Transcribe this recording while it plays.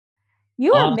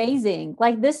You are amazing.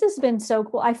 Like, this has been so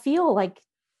cool. I feel like,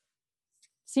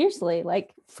 seriously,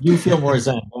 like you feel more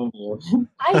zen, don't you?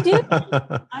 I do.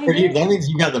 That means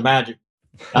you got the magic.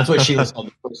 That's what Sheila said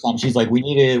the first time. She's like, we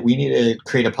need to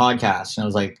create a podcast. And I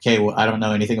was like, okay, well, I don't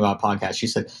know anything about podcasts. She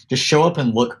said, just show up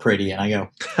and look pretty. And I go,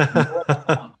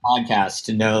 podcast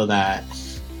to know that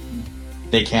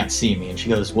they can't see me. And she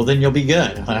goes, well, then you'll be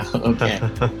good. Okay.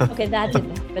 Okay, that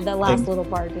didn't happen. The last little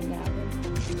part didn't happen.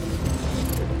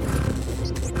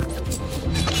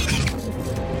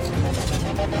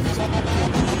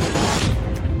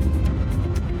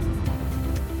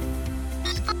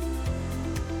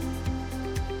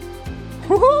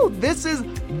 This is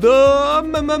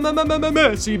the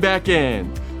Messy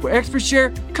Backend, where experts share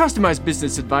customized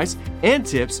business advice and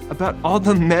tips about all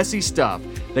the messy stuff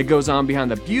that goes on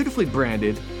behind the beautifully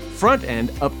branded front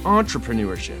end of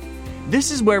entrepreneurship.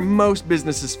 This is where most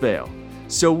businesses fail,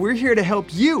 so we're here to help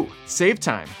you save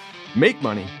time, make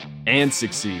money, and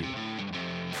succeed.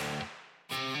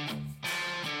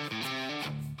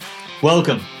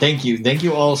 Welcome. Thank you. Thank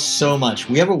you all so much.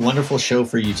 We have a wonderful show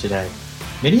for you today.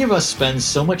 Many of us spend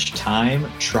so much time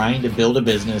trying to build a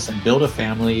business and build a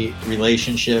family,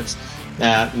 relationships,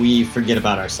 that we forget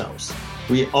about ourselves.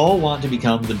 We all want to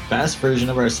become the best version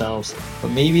of ourselves, but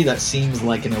maybe that seems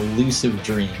like an elusive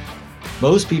dream.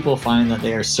 Most people find that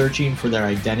they are searching for their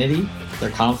identity, their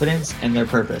confidence, and their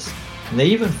purpose. And they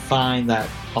even find that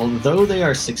although they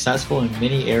are successful in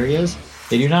many areas,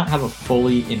 they do not have a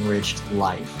fully enriched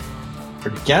life.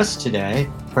 Our guest today,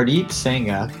 Pradeep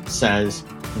Sangha, says,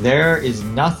 there is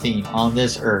nothing on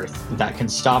this earth that can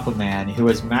stop a man who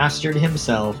has mastered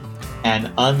himself and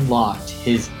unlocked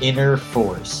his inner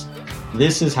force.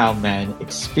 This is how men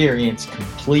experience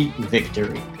complete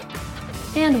victory.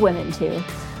 And women too.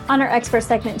 On our expert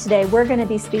segment today, we're going to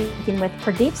be speaking with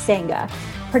Pradeep Sangha.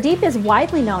 Pradeep is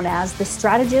widely known as the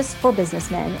strategist for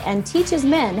businessmen and teaches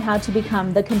men how to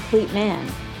become the complete man.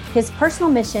 His personal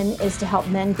mission is to help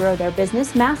men grow their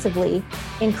business massively,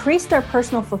 increase their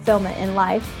personal fulfillment in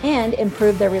life, and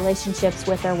improve their relationships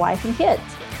with their wife and kids.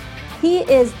 He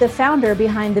is the founder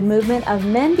behind the movement of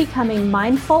men becoming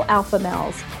mindful alpha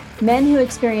males, men who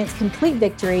experience complete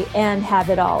victory and have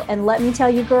it all. And let me tell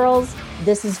you, girls,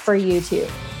 this is for you too.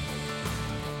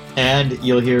 And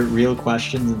you'll hear real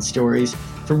questions and stories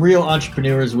from real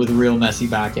entrepreneurs with real messy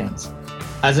backends.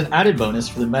 As an added bonus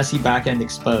for the Messy Backend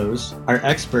Exposed, our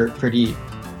expert, Pradeep,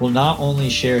 will not only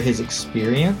share his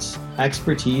experience,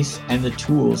 expertise, and the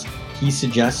tools he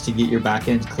suggests to get your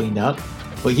backend cleaned up,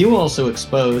 but he will also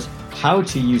expose how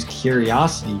to use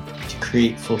curiosity to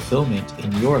create fulfillment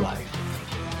in your life.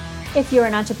 If you're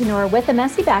an entrepreneur with a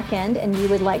messy backend and you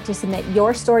would like to submit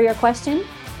your story or question,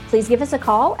 please give us a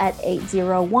call at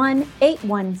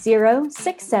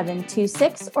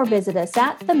 801-810-6726 or visit us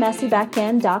at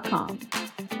themessybackend.com.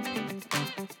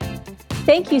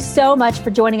 Thank you so much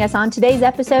for joining us on today's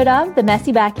episode of The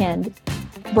Messy Backend,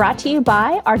 brought to you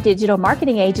by our digital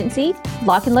marketing agency,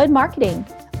 Lock and Load Marketing,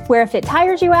 where if it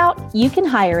tires you out, you can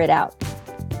hire it out.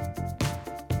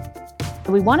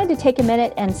 We wanted to take a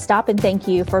minute and stop and thank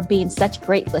you for being such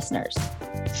great listeners.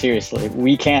 Seriously,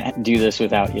 we can't do this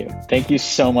without you. Thank you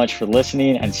so much for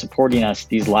listening and supporting us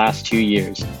these last 2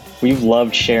 years. We've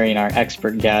loved sharing our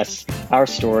expert guests, our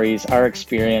stories, our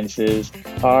experiences,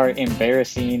 our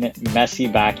embarrassing, messy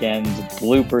backend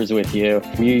bloopers with you.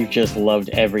 We've just loved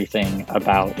everything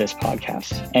about this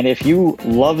podcast. And if you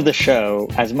love the show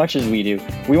as much as we do,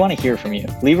 we want to hear from you.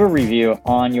 Leave a review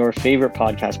on your favorite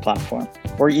podcast platform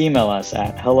or email us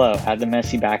at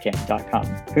hello@themessybackend.com.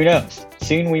 Who knows?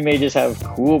 Soon we may just have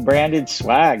cool branded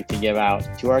swag to give out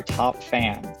to our top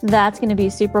fan. That's going to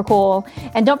be super cool.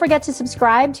 And don't forget to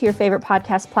subscribe to your favorite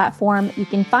podcast platform. You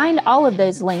can find all of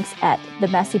those links at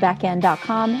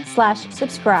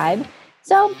themessybackend.com/subscribe.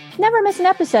 So never miss an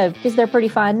episode because they're pretty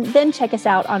fun. Then check us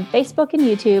out on Facebook and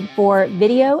YouTube for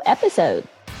video episodes.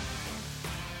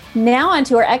 Now on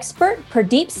to our expert,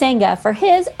 Pradeep Sangha, for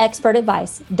his expert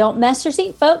advice. Don't mess your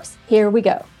seat, folks. Here we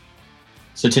go.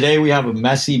 So today we have a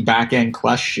messy backend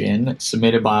question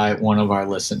submitted by one of our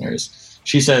listeners.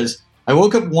 She says, I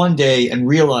woke up one day and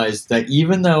realized that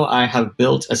even though I have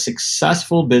built a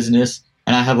successful business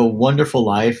and I have a wonderful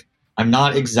life, I'm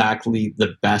not exactly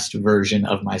the best version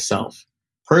of myself.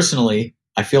 Personally,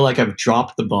 I feel like I've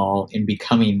dropped the ball in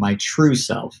becoming my true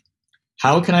self.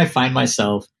 How can I find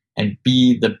myself and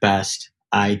be the best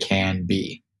I can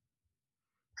be?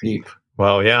 Pradeep.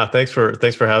 Well, yeah, thanks for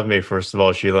having me, first of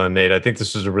all, Sheila and Nate. I think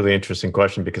this is a really interesting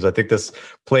question because I think this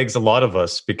plagues a lot of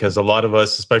us, because a lot of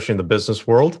us, especially in the business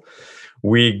world,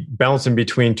 we bounce in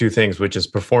between two things, which is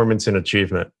performance and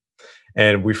achievement.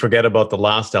 And we forget about the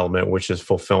last element, which is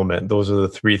fulfillment. Those are the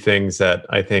three things that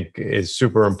I think is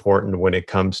super important when it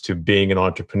comes to being an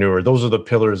entrepreneur. Those are the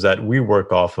pillars that we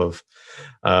work off of,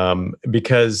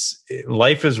 because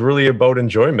life is really about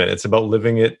enjoyment. It's about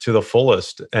living it to the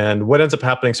fullest. And what ends up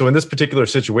happening, so in this particular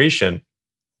situation,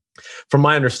 from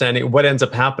my understanding, what ends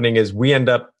up happening is we end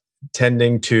up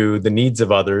tending to the needs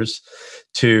of others,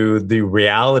 to the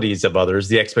realities of others,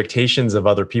 the expectations of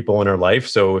other people in our life.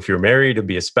 So if you're married, it'll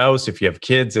be a spouse. If you have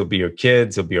kids, it'll be your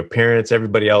kids, it'll be your parents,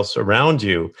 everybody else around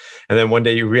you. And then one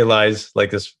day you realize,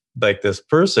 like this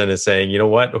person is saying, you know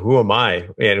what, who am I?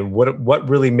 And what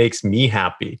really makes me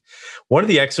happy? One of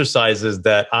the exercises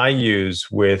that I use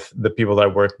with the people that I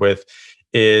work with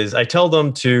is I tell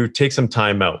them to take some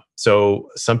time out. So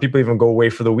some people even go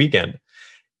away for the weekend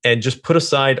and just put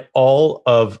aside all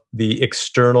of the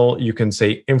external, you can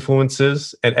say,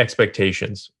 influences and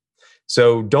expectations.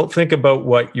 So don't think about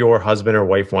what your husband or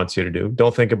wife wants you to do.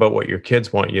 Don't think about what your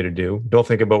kids want you to do. Don't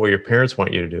think about what your parents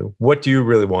want you to do. What do you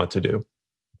really want to do?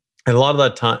 And a lot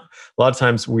of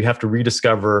times we have to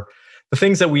rediscover the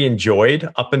things that we enjoyed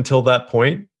up until that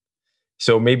point.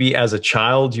 So maybe as a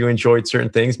child, you enjoyed certain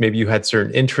things. Maybe you had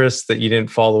certain interests that you didn't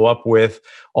follow up with.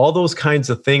 All those kinds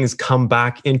of things come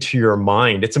back into your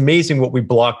mind. It's amazing what we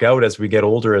block out as we get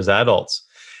older as adults.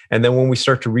 And then when we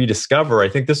start to rediscover, I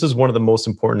think this is one of the most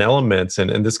important elements,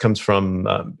 and this comes from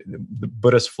the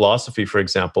Buddhist philosophy, for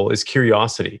example, is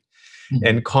curiosity. Mm-hmm.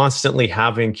 And constantly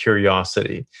having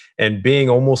curiosity and being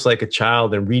almost like a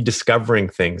child and rediscovering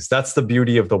things. That's the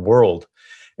beauty of the world.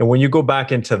 And when you go back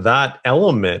into that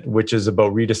element, which is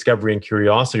about rediscovering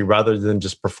curiosity rather than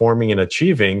just performing and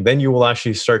achieving, then you will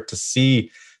actually start to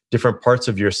see different parts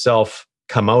of yourself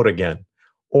come out again,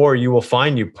 or you will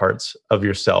find new parts of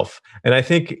yourself. And I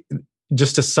think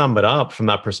just to sum it up from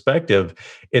that perspective,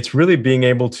 it's really being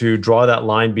able to draw that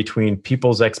line between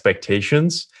people's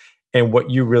expectations and what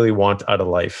you really want out of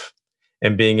life,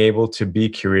 and being able to be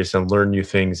curious and learn new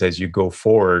things as you go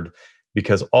forward,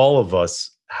 because all of us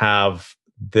have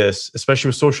this, especially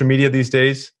with social media these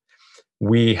days,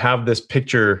 we have this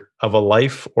picture of a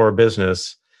life or a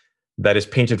business that is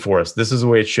painted for us. This is the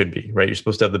way it should be, right? You're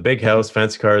supposed to have the big house,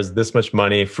 fancy cars, this much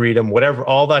money, freedom, whatever,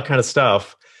 all that kind of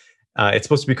stuff. It's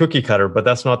supposed to be cookie cutter, but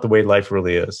that's not the way life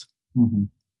really is. Mm-hmm.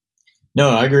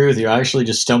 No, I agree with you. I actually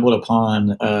just stumbled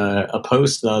upon a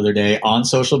post the other day on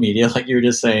social media, like you were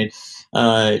just saying,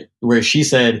 where she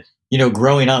said,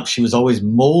 growing up, she was always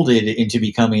molded into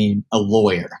becoming a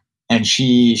lawyer. And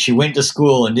she went to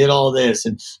school and did all this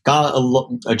and got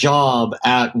a job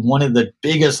at one of the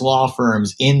biggest law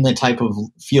firms in the type of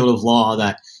field of law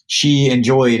that she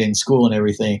enjoyed in school and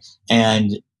everything.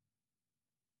 And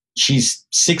she's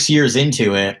 6 years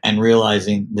into it and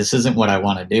realizing this isn't what I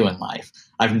want to do in life.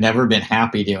 I've never been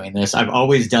happy doing this. I've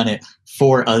always done it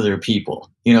for other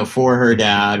people, for her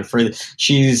dad,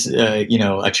 she's,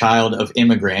 a child of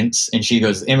immigrants, and she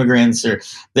goes, immigrants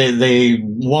they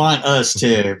want us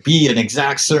to be an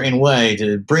exact certain way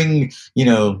to bring,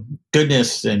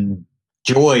 goodness and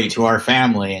joy to our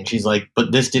family. And she's like,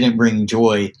 but this didn't bring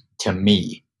joy to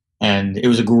me. And it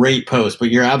was a great post, but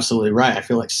you're absolutely right. I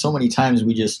feel like so many times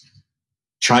we just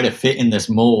try to fit in this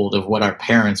mold of what our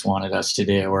parents wanted us to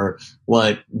do, or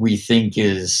what we think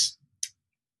is,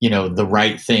 the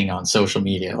right thing on social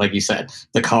media. Like you said,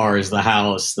 the cars, the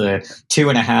house, the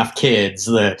 2.5 kids,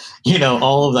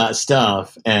 all of that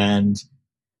stuff. And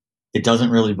it doesn't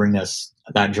really bring us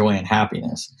that joy and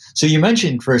happiness. So you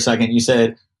mentioned for a second, you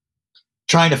said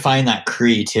trying to find that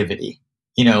creativity,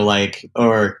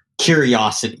 or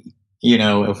curiosity,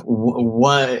 of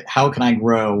how can I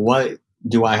grow? What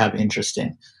do I have interest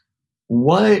in?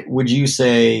 What would you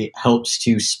say helps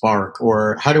to spark,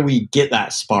 or how do we get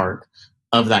that spark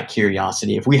of that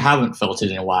curiosity if we haven't felt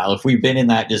it in a while, if we've been in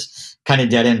that just kind of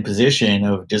dead end position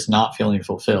of just not feeling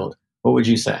fulfilled? What would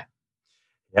you say?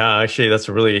 Yeah, actually, that's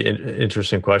a really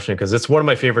interesting question, because it's one of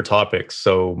my favorite topics.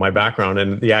 So my background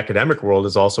in the academic world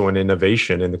is also in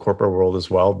innovation in the corporate world as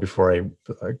well, before I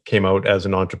came out as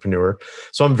an entrepreneur.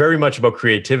 So I'm very much about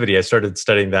creativity. I started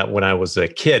studying that when I was a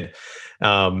kid,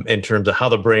 in terms of how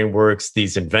the brain works,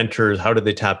 these inventors, how do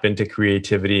they tap into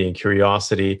creativity and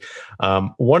curiosity?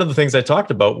 One of the things I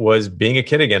talked about was being a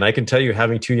kid again. I can tell you,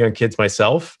 having 2 young kids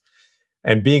myself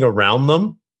and being around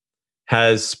them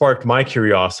has sparked my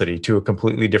curiosity to a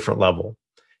completely different level.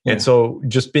 Yeah. And so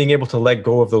just being able to let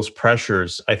go of those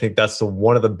pressures, I think that's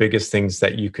one of the biggest things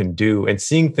that you can do, and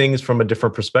seeing things from a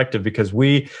different perspective, because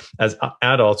we as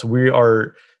adults, we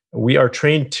are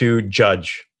trained to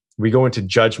judge. We go into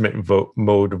judgment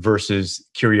mode versus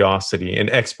curiosity and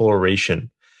exploration.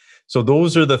 So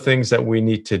those are the things that we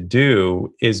need to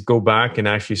do, is go back and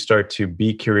actually start to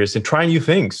be curious and try new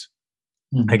things.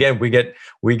 Again, we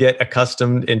get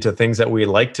accustomed into things that we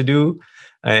like to do,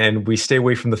 and we stay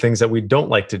away from the things that we don't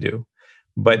like to do.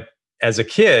 But as a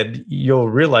kid, you'll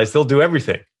realize they'll do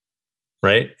everything,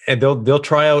 right? And they'll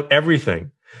try out everything.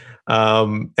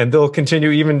 And they'll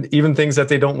continue even things that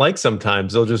they don't like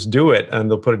sometimes. They'll just do it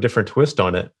and they'll put a different twist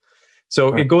on it.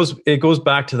 So right. It goes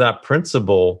back to that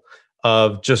principle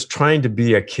of just trying to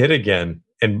be a kid again,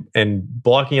 and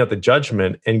blocking out the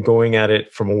judgment and going at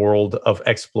it from a world of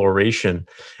exploration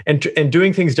and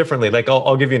doing things differently. Like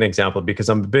I'll give you an example, because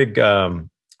I'm a big,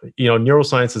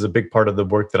 neuroscience is a big part of the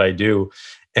work that I do.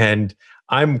 And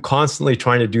I'm constantly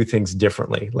trying to do things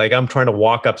differently. Like I'm trying to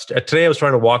walk up. Today I was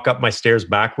trying to walk up my stairs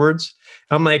backwards.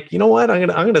 I'm like, you know what? I'm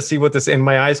gonna see what this. And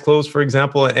my eyes closed, for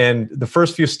example. And the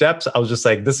first few steps, I was just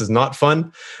like, this is not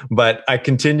fun. But I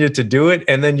continued to do it,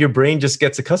 and then your brain just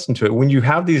gets accustomed to it. When you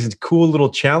have these cool little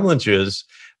challenges,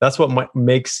 that's what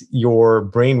makes your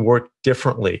brain work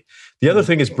differently. The other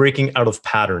thing is breaking out of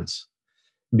patterns,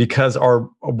 because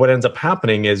what ends up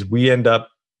happening is we end up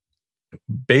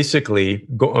basically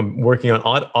working on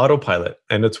autopilot,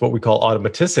 and it's what we call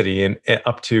automaticity, and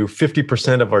up to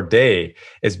 50% of our day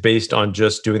is based on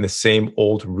just doing the same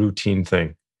old routine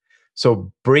thing.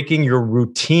 So breaking your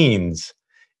routines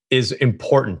is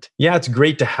important. Yeah, it's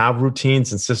great to have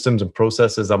routines and systems and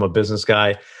processes. I'm a business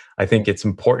guy. I think it's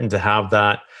important to have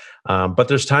that. But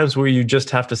there's times where you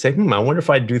just have to say, I wonder if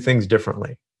I do things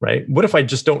differently, right? What if I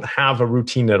just don't have a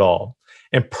routine at all?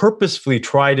 And purposefully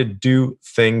try to do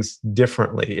things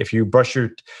differently. If you brush your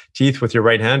teeth with your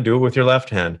right hand, do it with your left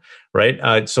hand,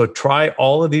 right? So try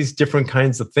all of these different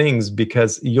kinds of things,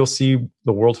 because you'll see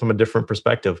the world from a different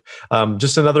perspective.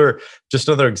 Just another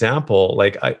example,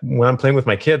 like when I'm playing with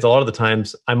my kids, a lot of the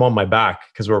times I'm on my back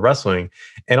because we're wrestling,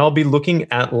 and I'll be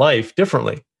looking at life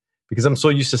differently because I'm so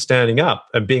used to standing up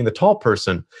and being the tall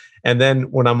person. And then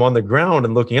when I'm on the ground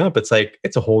and looking up, it's like,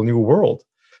 it's a whole new world.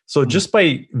 So just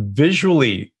by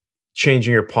visually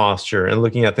changing your posture and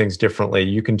looking at things differently,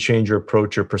 you can change your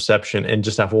approach, your perception, and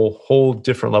just have a whole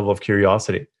different level of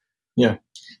curiosity. Yeah,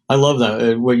 I love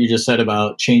that, what you just said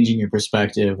about changing your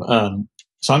perspective.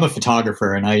 So I'm a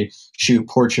photographer, and I shoot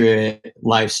portrait,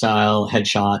 lifestyle,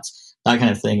 headshots, that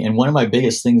kind of thing. And one of my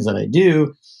biggest things that I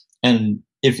do, and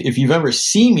if you've ever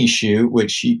seen me shoot,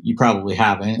 which you probably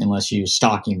haven't, unless you're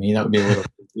stalking me, that would be a little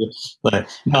but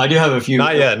no, I do have a few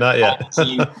not yet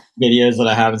videos that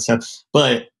I have and stuff,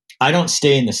 but I don't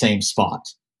stay in the same spot.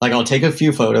 Like I'll take a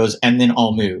few photos and then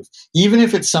I'll move, even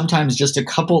if it's sometimes just a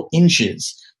couple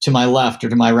inches to my left or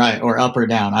to my right or up or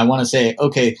down. I want to say,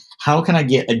 okay, how can I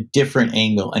get a different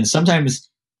angle? And sometimes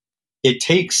it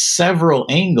takes several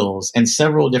angles and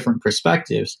several different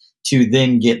perspectives to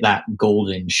then get that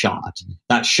golden shot,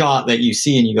 that shot that you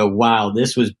see and you go, wow,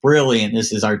 this was brilliant.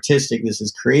 This is artistic. This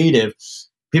is creative.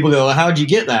 People go, well, how'd you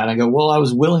get that? I go, well, I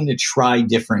was willing to try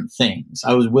different things.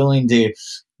 I was willing to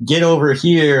get over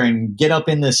here and get up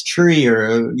in this tree,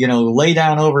 or, lay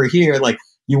down over here. Like,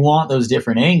 you want those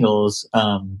different angles.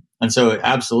 And so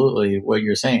absolutely what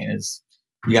you're saying is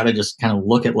you got to just kind of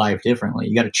look at life differently.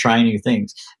 You got to try new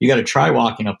things. You got to try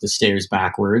walking up the stairs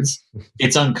backwards.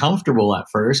 It's uncomfortable at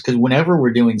first, because whenever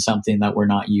we're doing something that we're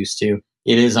not used to,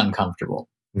 it is uncomfortable.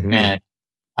 Mm-hmm. And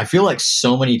I feel like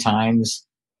so many times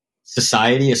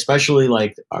society, especially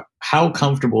like how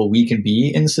comfortable we can be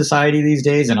in society these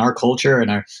days, and our culture and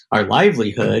our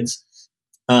livelihoods,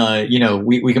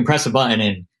 we can press a button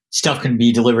and stuff can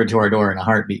be delivered to our door in a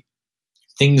heartbeat.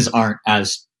 Things aren't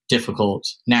as difficult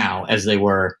now as they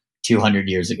were 200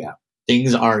 years ago.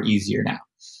 Things are easier now.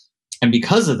 And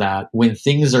because of that, when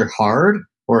things are hard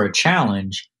or a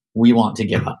challenge, we want to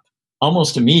give up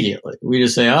almost immediately. We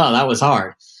just say, oh, that was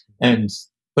hard.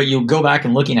 But you'll go back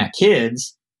and looking at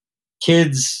kids,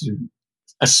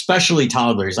 especially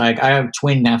toddlers. I have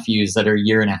twin nephews that are 1.5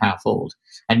 years old,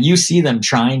 and you see them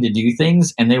trying to do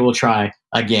things and they will try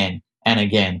again and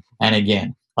again and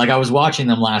again. Like I was watching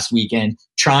them last weekend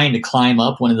trying to climb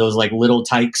up one of those like little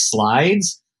tyke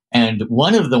slides. And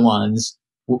one of the ones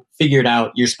figured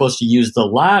out you're supposed to use the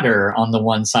ladder on the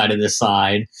one side of the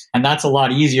slide. And that's a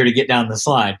lot easier to get down the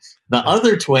slide. The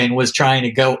other twin was trying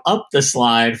to go up the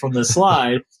slide from the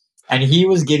slide. And he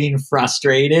was getting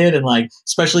frustrated, and like,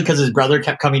 especially because his brother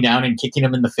kept coming down and kicking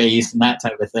him in the face and that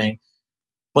type of thing.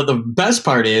 But the best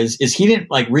part is he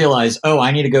didn't like realize, oh,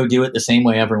 I need to go do it the same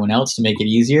way everyone else to make it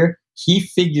easier. He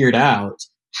figured out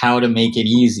how to make it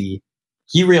easy.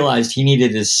 He realized he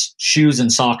needed his shoes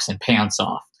and socks and pants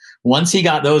off. Once he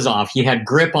got those off, he had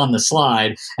grip on the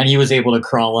slide and he was able to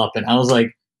crawl up. And I was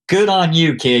like, good on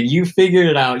you, kid. You figured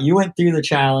it out. You went through the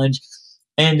challenge.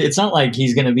 And it's not like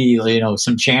he's going to be,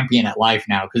 some champion at life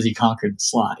now because he conquered the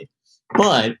slide.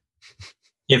 But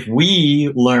if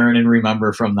we learn and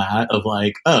remember from that of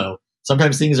like, oh,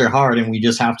 sometimes things are hard and we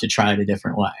just have to try it a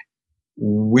different way,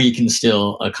 we can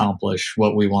still accomplish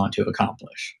what we want to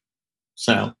accomplish.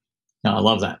 So, no, I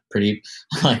love that. Pretty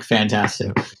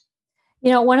fantastic.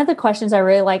 One of the questions I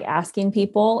really like asking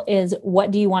people is,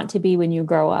 what do you want to be when you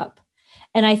grow up?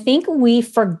 And I think we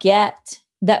forget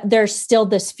that there's still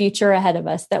this future ahead of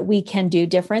us, that we can do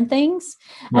different things.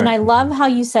 Right. And I love how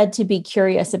you said to be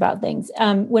curious about things.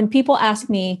 When people ask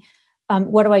me,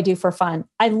 what do I do for fun?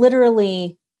 I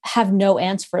literally have no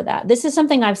answer for that. This is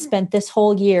something I've spent this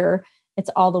whole year. It's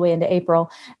all the way into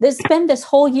April. Spend this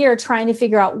whole year trying to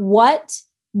figure out, what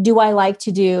do I like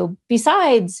to do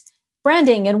besides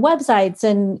branding and websites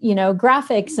and,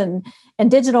 graphics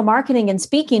and digital marketing and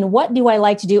speaking. What do I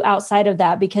like to do outside of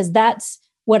that? Because that's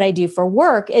what I do for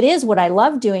work. It is what I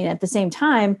love doing at the same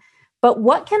time. But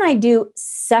what can I do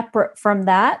separate from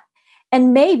that?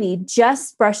 And maybe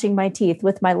just brushing my teeth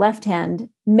with my left hand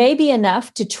may be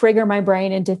enough to trigger my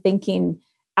brain into thinking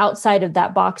outside of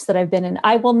that box that I've been in.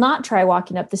 I will not try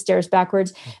walking up the stairs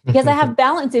backwards because I have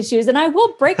balance issues and I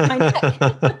will break my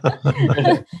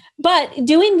neck. But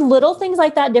doing little things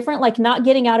like that different, like not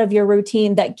getting out of your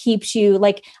routine that keeps you,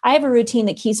 like I have a routine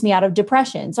that keeps me out of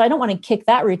depression. So I don't want to kick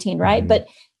that routine, right? But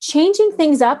changing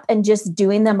things up and just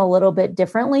doing them a little bit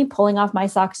differently, pulling off my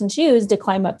socks and shoes to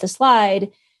climb up the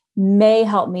slide may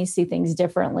help me see things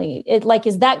differently.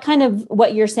 Is that kind of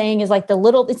what you're saying, is like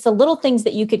it's the little things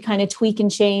that you could kind of tweak and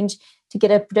change to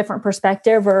get a different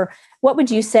perspective? Or what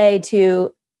would you say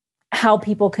to how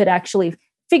people could actually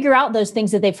figure out those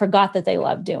things that they forgot that they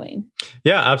love doing?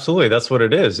 Yeah, absolutely. That's what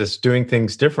it is. It's doing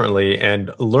things differently and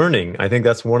learning. I think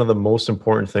that's one of the most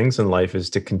important things in life, is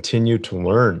to continue to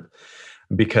learn.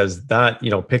 Because that,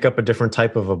 pick up a different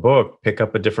type of a book, pick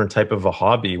up a different type of a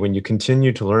hobby. When you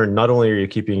continue to learn, not only are you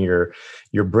keeping your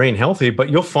brain healthy, but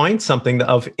you'll find something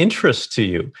of interest to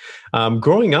you.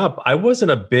 Growing up, I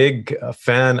wasn't a big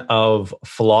fan of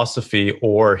philosophy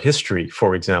or history,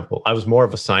 for example. I was more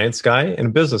of a science guy and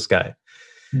a business guy.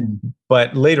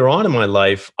 But later on in my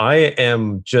life, I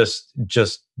am just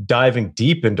diving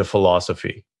deep into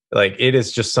philosophy. Like, it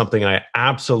is just something I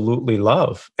absolutely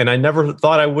love. And I never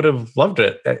thought I would have loved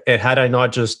it had I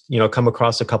not just, come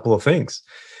across a couple of things.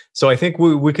 So I think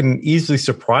we can easily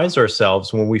surprise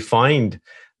ourselves when we find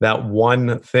that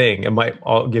one thing. And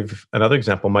I'll give another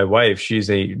example. My wife, she's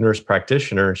a nurse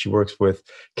practitioner and she works with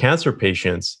cancer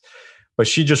patients. But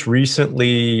she just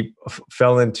recently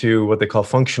fell into what they call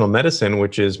functional medicine,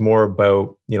 which is more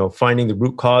about, finding the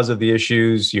root cause of the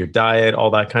issues, your diet,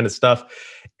 all that kind of stuff.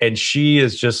 And she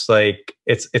is just like,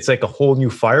 it's like a whole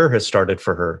new fire has started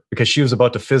for her, because she was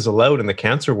about to fizzle out in the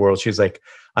cancer world. She's like,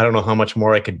 I don't know how much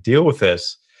more I could deal with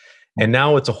this. And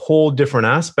now it's a whole different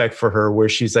aspect for her, where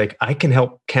she's like, I can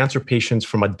help cancer patients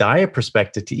from a diet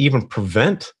perspective to even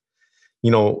prevent,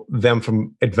 them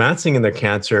from advancing in their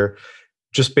cancer,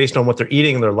 just based on what they're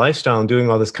eating and their lifestyle and doing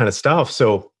all this kind of stuff.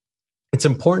 So it's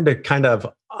important to kind of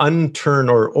turn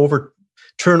over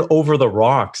the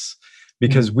rocks,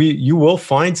 because you will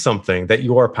find something that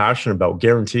you are passionate about,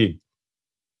 guaranteed.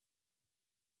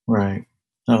 Right.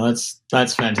 No,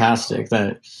 that's fantastic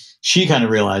that she kind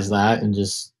of realized that and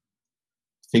just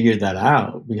figured that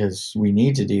out, because we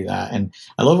need to do that. And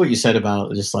I love what you said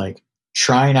about just like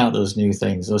trying out those new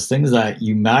things, those things that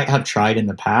you might have tried in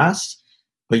the past,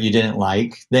 but you didn't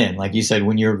like then. Like you said,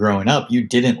 when you were growing up, you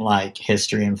didn't like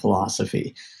history and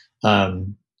philosophy.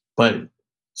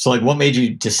 So like, what made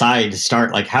you decide to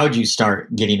start? Like, how did you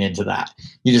start getting into that?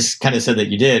 You just kind of said that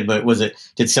you did, but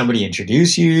did somebody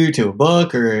introduce you to a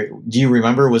book, or do you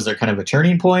remember, was there kind of a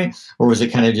turning point, or was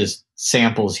it kind of just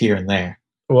samples here and there?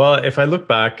 Well, if I look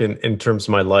back in terms of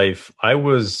my life, I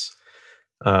was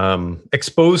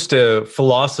exposed to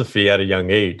philosophy at a young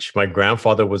age. My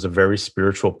grandfather was a very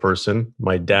spiritual person.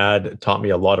 My dad taught me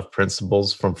a lot of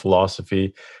principles from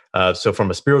philosophy. So from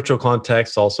a spiritual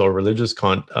context, also a religious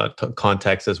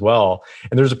context as well.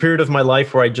 And there's a period of my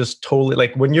life where I just totally,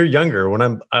 like when you're younger,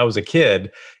 when I was a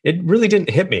kid, it really didn't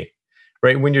hit me,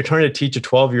 right? When you're trying to teach a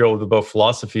 12-year-old about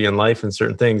philosophy and life and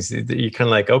certain things, you're kind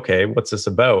of like, okay, what's this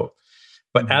about?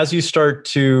 But as you start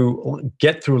to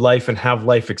get through life and have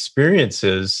life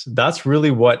experiences, that's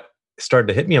really what started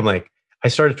to hit me. I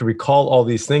started to recall all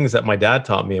these things that my dad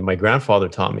taught me and my grandfather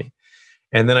taught me.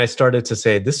 And then I started to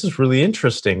say, this is really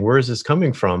interesting. Where is this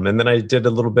coming from? And then I did a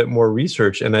little bit more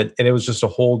research, and it was just a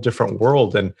whole different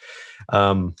world. And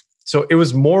so it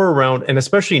was more around, and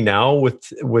especially now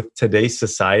with today's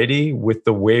society, with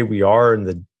the way we are and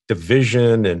the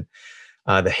division and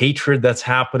the hatred that's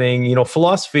happening,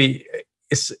 philosophy,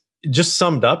 it's just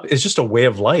summed up, it's just a way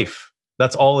of life.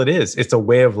 That's all it is. It's a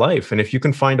way of life. And if you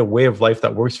can find a way of life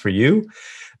that works for you,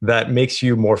 that makes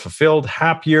you more fulfilled,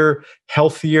 happier,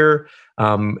 healthier,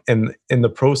 and in the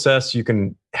process, you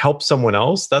can help someone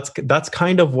else. That's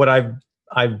kind of what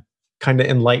I've kind of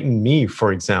enlightened me,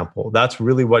 for example. That's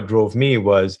really what drove me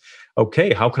was,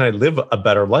 okay, how can I live a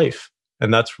better life?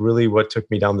 And that's really what took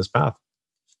me down this path.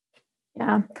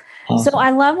 Yeah. Awesome. So I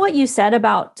love what you said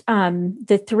about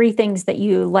the three things that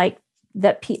you like,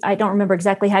 I don't remember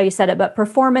exactly how you said it, but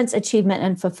performance, achievement,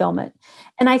 and fulfillment.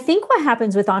 And I think what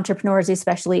happens with entrepreneurs,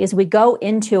 especially, is we go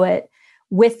into it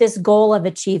with this goal of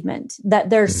achievement, that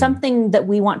there's something that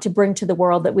we want to bring to the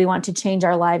world, that we want to change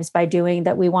our lives by doing,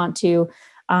 that we want to,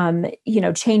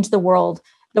 change the world,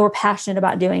 that we're passionate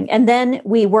about doing. And then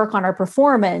we work on our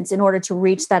performance in order to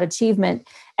reach that achievement.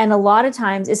 And a lot of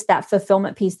times it's that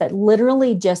fulfillment piece that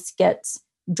literally just gets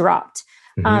dropped.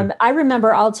 I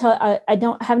remember, I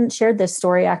haven't shared this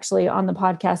story actually on the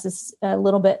podcast. It's a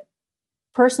little bit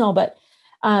personal, but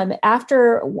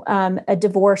after a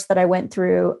divorce that I went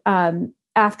through,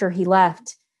 after he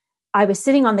left, I was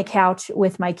sitting on the couch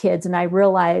with my kids and I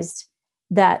realized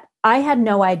that I had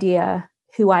no idea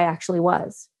who I actually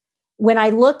was. When I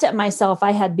looked at myself,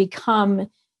 I had become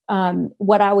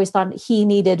what I always thought he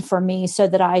needed for me so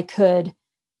that I could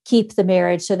keep the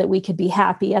marriage, so that we could be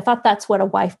happy. I thought that's what a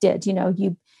wife did.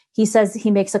 He says,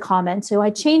 he makes a comment. So I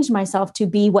changed myself to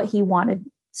be what he wanted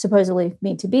supposedly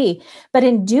me to be. But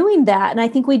in doing that, and I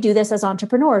think we do this as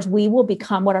entrepreneurs, we will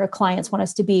become what our clients want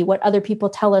us to be, what other people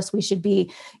tell us we should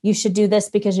be. You should do this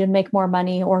because you'd make more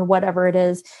money or whatever it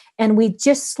is. And we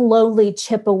just slowly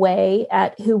chip away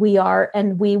at who we are.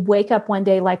 And we wake up one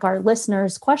day, like our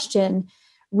listeners' question,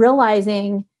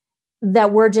 realizing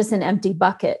that we're just an empty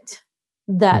bucket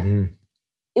that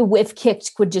if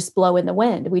kicked could just blow in the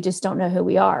wind. We just don't know who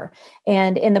we are.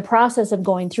 And in the process of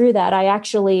going through that, I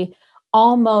actually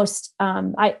almost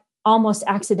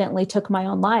accidentally took my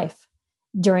own life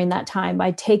during that time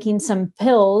by taking some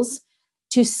pills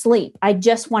to sleep. I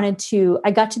got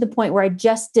to the point where I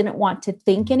just didn't want to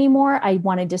think anymore. I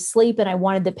wanted to sleep and I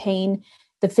wanted the pain,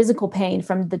 the physical pain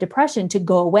from the depression to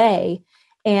go away.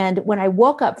 And when I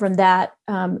woke up from that,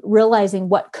 realizing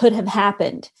what could have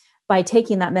happened by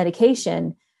taking that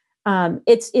medication,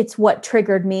 it's what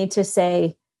triggered me to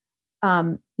say,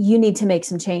 you need to make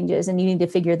some changes and you need to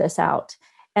figure this out.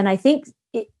 And I think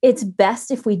it's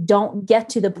best if we don't get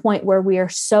to the point where we are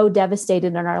so devastated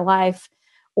in our life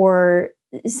or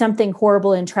something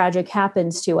horrible and tragic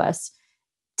happens to us,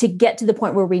 to get to the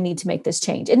point where we need to make this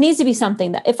change. It needs to be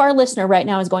something that if our listener right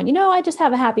now is going, I just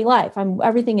have a happy life.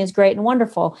 Everything is great and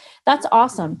wonderful. That's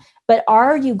awesome. But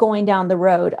are you going down the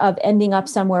road of ending up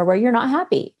somewhere where you're not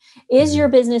happy? Is your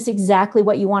business exactly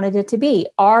what you wanted it to be?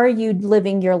 Are you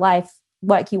living your life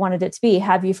like you wanted it to be?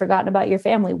 Have you forgotten about your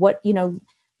family?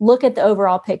 Look at the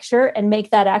overall picture and make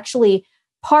that actually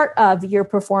part of your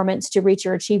performance to reach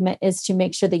your achievement, is to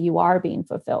make sure that you are being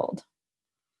fulfilled.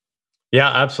 Yeah,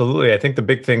 absolutely. I think the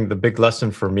big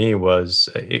lesson for me was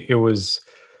it was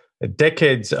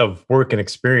decades of work and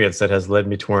experience that has led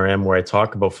me to where I am, where I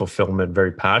talk about fulfillment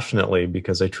very passionately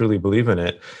because I truly believe in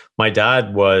it. My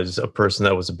dad was a person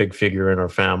that was a big figure in our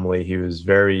family. He was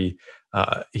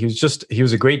he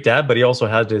was a great dad, but he also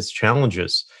had his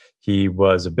challenges. He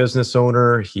was a business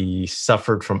owner. He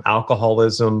suffered from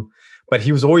alcoholism, but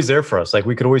he was always there for us. Like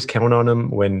we could always count on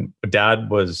him when dad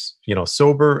was,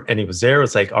 sober and he was there.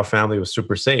 It's like our family was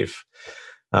super safe.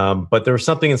 But there was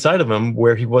something inside of him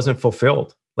where he wasn't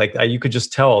fulfilled. Like you could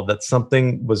just tell that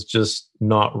something was just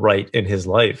not right in his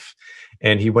life.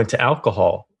 And he went to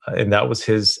alcohol and that was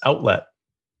his outlet.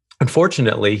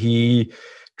 Unfortunately, he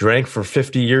drank for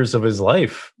 50 years of his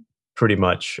life, pretty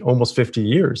much almost 50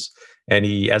 years. And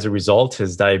as a result,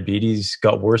 his diabetes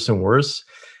got worse and worse.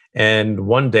 And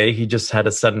one day he just had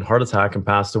a sudden heart attack and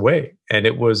passed away. And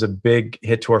it was a big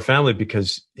hit to our family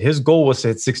because his goal was to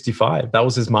hit 65. That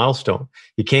was his milestone.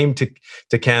 He came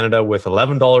to Canada with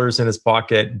 $11 in his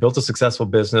pocket, built a successful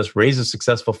business, raised a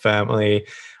successful family,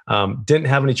 didn't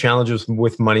have any challenges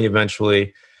with money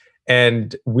eventually.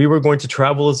 And we were going to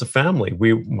travel as a family.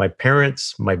 My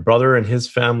parents, my brother and his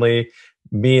family,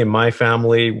 me and my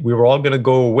family, we were all going to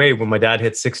go away when my dad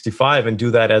hit 65 and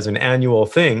do that as an annual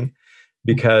thing,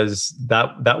 because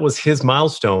that was his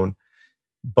milestone.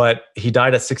 But he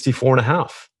died at 64 and a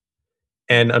half.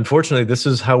 And unfortunately, this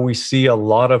is how we see a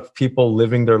lot of people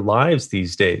living their lives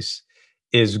these days,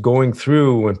 is going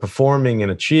through and performing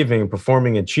and achieving,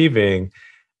 performing and achieving.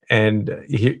 And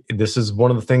this is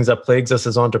one of the things that plagues us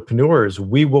as entrepreneurs.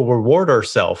 We will reward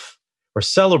ourselves or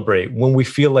celebrate when we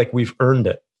feel like we've earned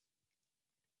it.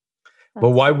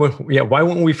 But why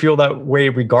wouldn't we feel that way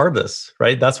regardless,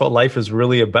 right? That's what life is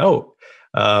really about.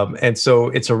 And so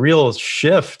it's a real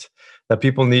shift that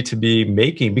people need to be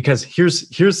making, because here's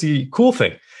the cool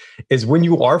thing is when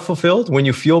you are fulfilled, when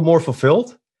you feel more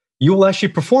fulfilled, you will actually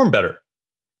perform better.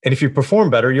 And if you perform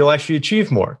better, you'll actually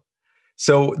achieve more.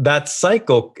 So that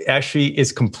cycle actually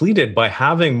is completed by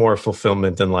having more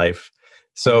fulfillment in life.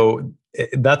 So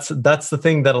that's the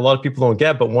thing that a lot of people don't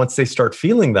get. But once they start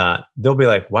feeling that, they'll be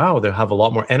like, wow, they have a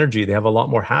lot more energy. They have a lot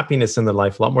more happiness in their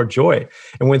life, a lot more joy.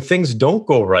 And when things don't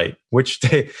go right, which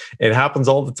it happens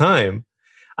all the time,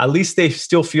 at least they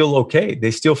still feel okay.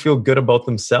 They still feel good about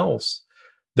themselves.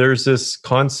 There's this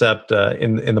concept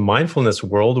in the mindfulness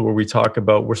world where we talk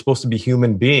about we're supposed to be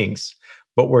human beings,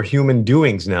 but we're human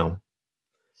doings now.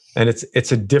 And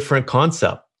it's a different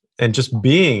concept. And just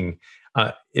being,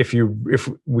 if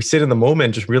we sit in the moment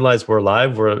and just realize we're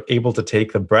alive, we're able to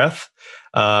take the breath,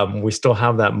 we still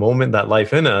have that moment, that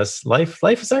life in us. Life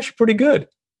is actually pretty good.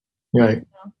 Right.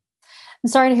 I'm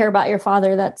sorry to hear about your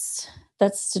father. That's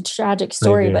a tragic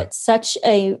story, but such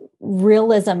a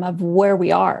realism of where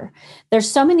we are.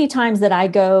 There's so many times that I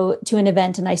go to an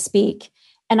event and I speak,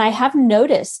 and I have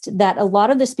noticed that a lot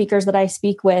of the speakers that I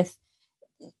speak with,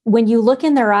 when you look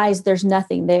in their eyes, there's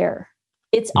nothing there.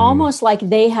 It's almost like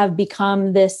they have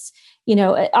become this,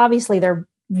 obviously they're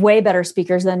way better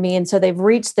speakers than me. And so they've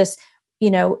reached this,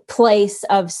 place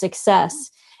of success.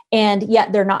 And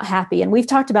yet they're not happy. And we've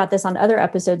talked about this on other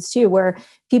episodes too, where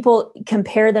people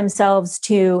compare themselves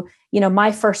to,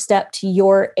 my first step to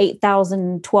your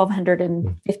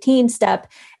 8,115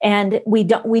 step. And we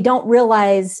don't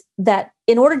realize that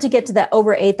in order to get to that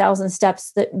over 8,000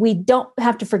 steps, that we don't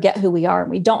have to forget who we are.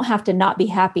 And we don't have to not be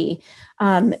happy.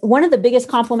 One of the biggest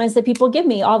compliments that people give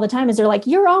me all the time is they're like,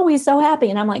 you're always so happy.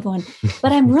 And I'm like going,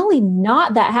 but I'm really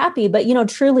not that happy. But,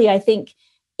 truly, I think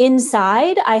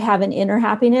inside, I have an inner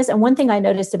happiness. And one thing I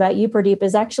noticed about you, Pradeep,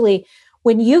 is actually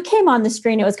when you came on the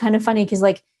screen, it was kind of funny because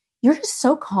you're just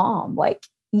so calm.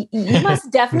 You must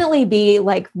definitely be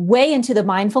way into the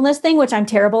mindfulness thing, which I'm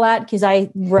terrible at because I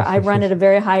run at a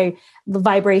very high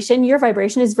vibration. Your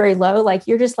vibration is very low.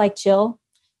 You're just chill.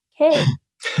 Okay.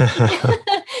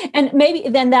 And maybe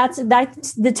then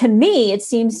to me, it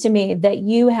seems to me that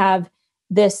you have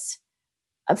this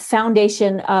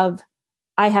foundation of,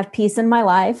 I have peace in my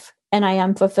life and I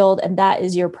am fulfilled. And that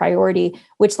is your priority,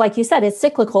 which, like you said, it's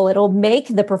cyclical. It'll make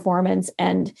the performance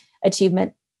and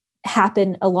achievement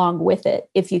happen along with it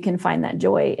if you can find that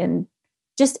joy in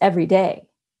just every day.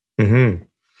 Mm-hmm.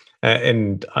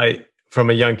 And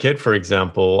from a young kid, for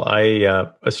example, I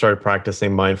started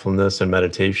practicing mindfulness and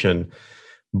meditation.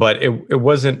 But it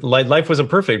wasn't life wasn't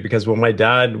perfect, because when my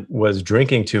dad was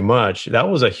drinking too much, that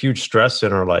was a huge stress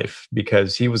in our life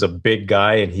because he was a big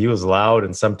guy and he was loud.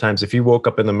 And sometimes if he woke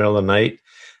up in the middle of the night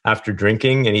after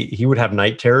drinking and he would have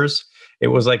night terrors, it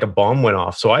was like a bomb went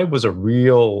off. So I was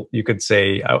you could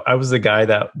say, I was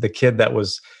the kid that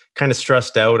was kind of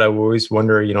stressed out. I would always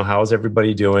wonder, how's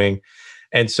everybody doing?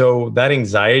 And so that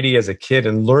anxiety as a kid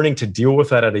and learning to deal with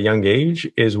that at a young age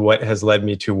is what has led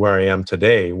me to where I am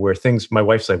today, where my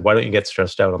wife's like, why don't you get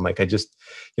stressed out? I'm like,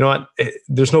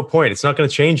 there's no point. It's not going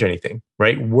to change anything,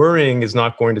 right? Worrying is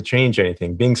not going to change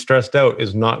anything. Being stressed out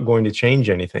is not going to change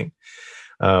anything.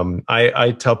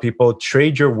 I tell people,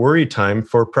 trade your worry time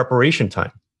for preparation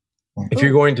time. If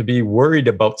you're going to be worried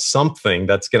about something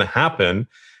that's going to happen,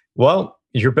 well,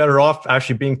 you're better off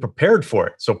actually being prepared for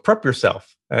it. So prep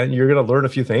yourself. And you're going to learn a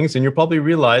few things, and you'll probably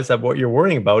realize that what you're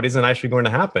worrying about isn't actually going to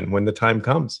happen when the time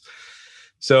comes.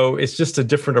 So it's just a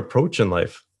different approach in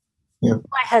life. Yeah.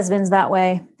 My husband's that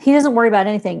way. He doesn't worry about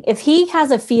anything. If he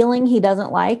has a feeling he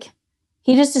doesn't like,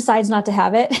 he just decides not to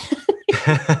have it.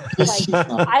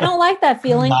 I don't like that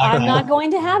feeling. I'm not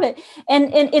going to have it.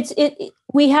 And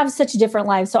we have such different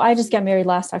lives. So I just got married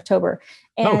last October.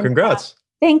 And, congrats.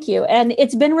 Thank you. And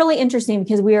it's been really interesting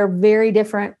because we are very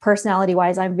different personality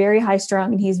wise. I'm very high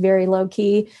strung and he's very low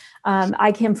key.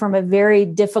 I came from a very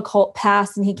difficult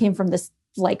past and he came from this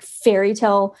fairy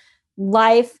tale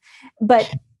life.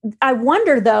 But I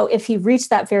wonder though, if he reached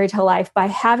that fairy tale life by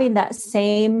having that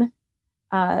same,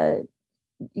 I've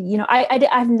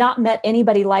not met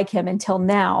anybody like him until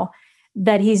now,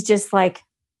 that he's just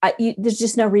there's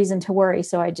just no reason to worry.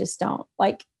 So I just don't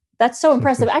that's so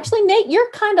impressive. Actually, Nate,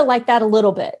 you're kind of like that a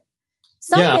little bit.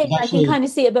 Some days I can kind of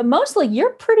see it, but mostly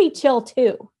you're pretty chill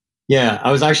too. Yeah,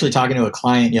 I was actually talking to a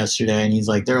client yesterday, and he's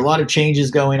like, "There are a lot of changes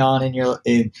going on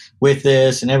with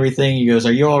this and everything." He goes,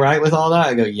 "Are you all right with all that?"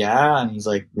 I go, "Yeah," and he's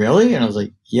like, "Really?" And I was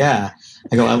like, "Yeah."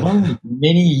 I go, "I learned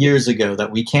many years ago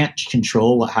that we can't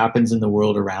control what happens in the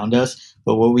world around us,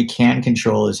 but what we can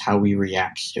control is how we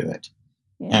react to it."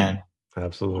 Yeah. And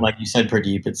Absolutely. Like you said,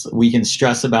 Pradeep, we can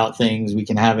stress about things, we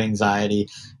can have anxiety.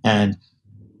 And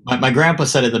my grandpa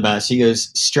said it the best. He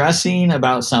goes, stressing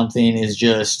about something is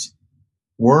just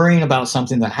worrying about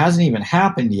something that hasn't even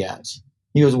happened yet.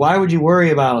 He goes, why would you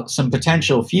worry about some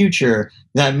potential future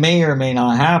that may or may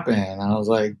not happen? And I was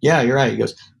like, yeah, you're right. He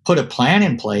goes, put a plan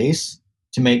in place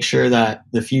to make sure that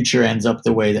the future ends up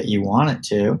the way that you want it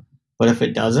to. But if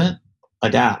it doesn't,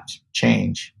 adapt,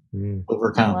 change,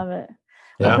 overcome. I love it.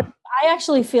 Yeah. I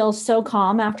actually feel so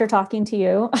calm after talking to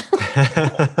you.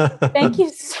 Thank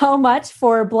you so much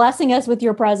for blessing us with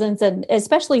your presence and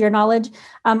especially your knowledge.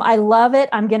 I love it.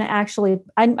 I'm going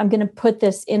to put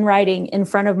this in writing in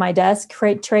front of my desk.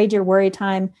 Trade your worry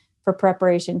time for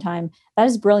preparation time. That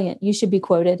is brilliant. You should be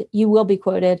quoted. You will be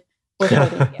quoted. We're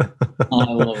quoting you. I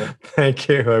love it. Thank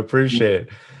you. I appreciate it.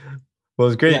 Well,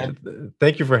 it's great. Yeah.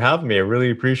 Thank you for having me. I really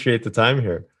appreciate the time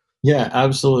here. Yeah,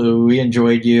 absolutely. We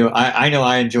enjoyed you. I know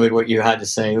I enjoyed what you had to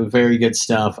say. It was very good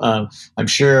stuff. I'm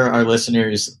sure our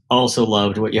listeners also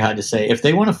loved what you had to say. If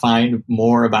they want to find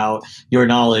more about your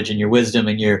knowledge and your wisdom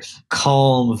and your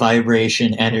calm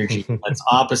vibration energy that's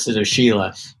opposite of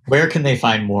Sheila, where can they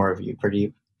find more of you,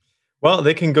 Pradeep? Well,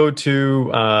 they can go to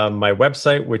my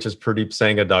website, which is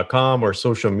pradeepsanga.com, or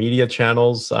social media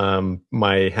channels.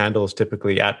 My handle is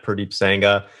typically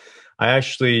 @pradeepsanga. I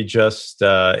actually just,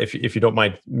 if you don't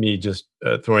mind me just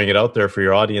throwing it out there for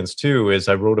your audience too, is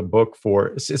I wrote a book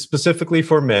specifically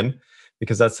for men,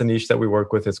 because that's the niche that we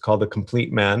work with. It's called The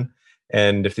Complete Man.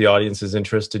 And if the audience is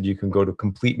interested, you can go to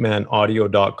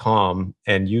completemanaudio.com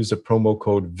and use the promo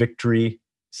code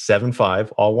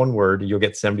VICTORY75, all one word. You'll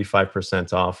get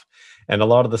 75% off. And a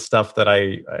lot of the stuff that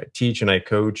I teach and I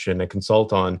coach and I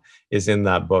consult on is in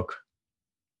that book.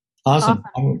 Awesome.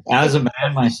 As a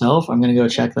man myself, I'm going to go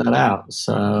check that out.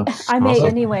 So I may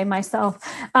anyway myself.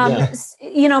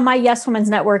 You know, my Yes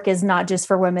Women's Network is not just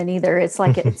for women either. It's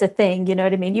like it's a thing. You know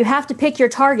what I mean? You have to pick your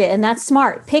target, and that's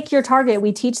smart. Pick your target.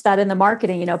 We teach that in the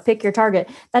marketing. You know, pick your target.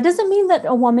 That doesn't mean that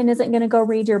a woman isn't going to go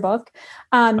read your book,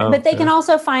 but they can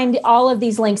also find all of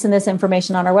these links and this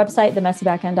information on our website,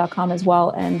 themessybackend.com as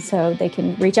well, and so they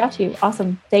can reach out to you.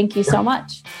 Awesome. Thank you so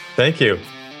much. Thank you.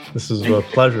 This is a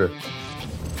pleasure.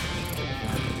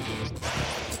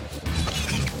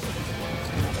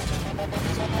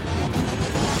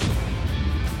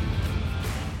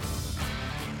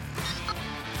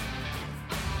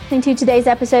 To today's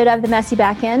episode of The Messy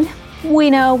Backend. We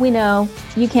know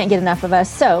you can't get enough of us.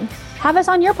 So have us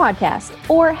on your podcast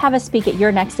or have us speak at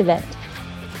your next event.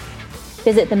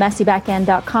 Visit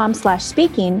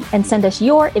themessybackend.com/speaking and send us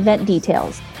your event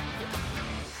details.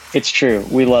 It's true.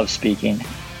 We love speaking.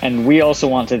 And we also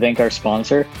want to thank our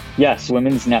sponsor, Yes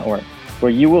Women's Network,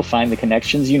 where you will find the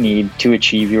connections you need to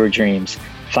achieve your dreams.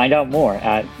 Find out more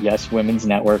at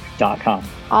yeswomensnetwork.com.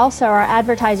 Also, our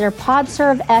advertiser,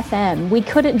 PodServe FM. We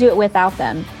couldn't do it without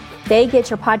them. They get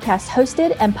your podcast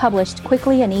hosted and published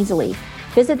quickly and easily.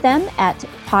 Visit them at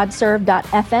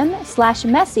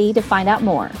podserve.fm/messy to find out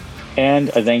more. And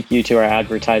a thank you to our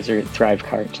advertiser,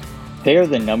 ThriveCart. They are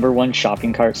the #1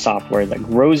 shopping cart software that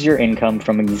grows your income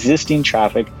from existing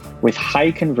traffic with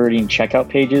high converting checkout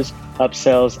pages,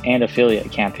 upsells, and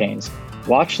affiliate campaigns.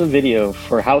 Watch the video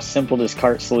for how simple this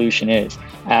cart solution is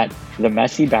at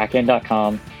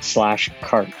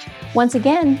themessybackend.com/cart. Once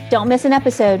again, don't miss an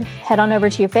episode. Head on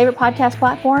over to your favorite podcast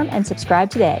platform and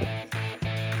subscribe today.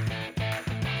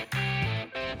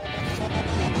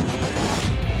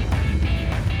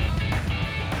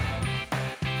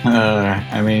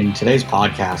 Today's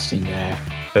podcasting day.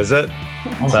 Is it?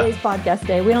 Today's podcast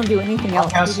day. We don't do anything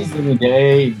else. Podcasting in the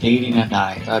day, dating at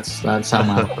night. That's how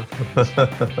my.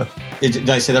 Did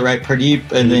I say that right?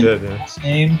 Pradeep, and then last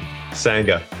name?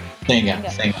 Sanga.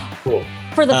 Cool.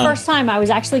 For the first time, I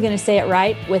was actually going to say it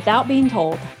right without being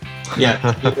told.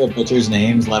 Yeah, people butchers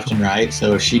names left and right.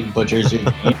 So if she butchers your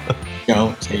name,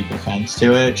 don't take offense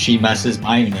to it. She messes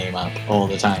my name up all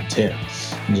the time too.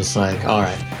 I'm just like, all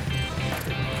right.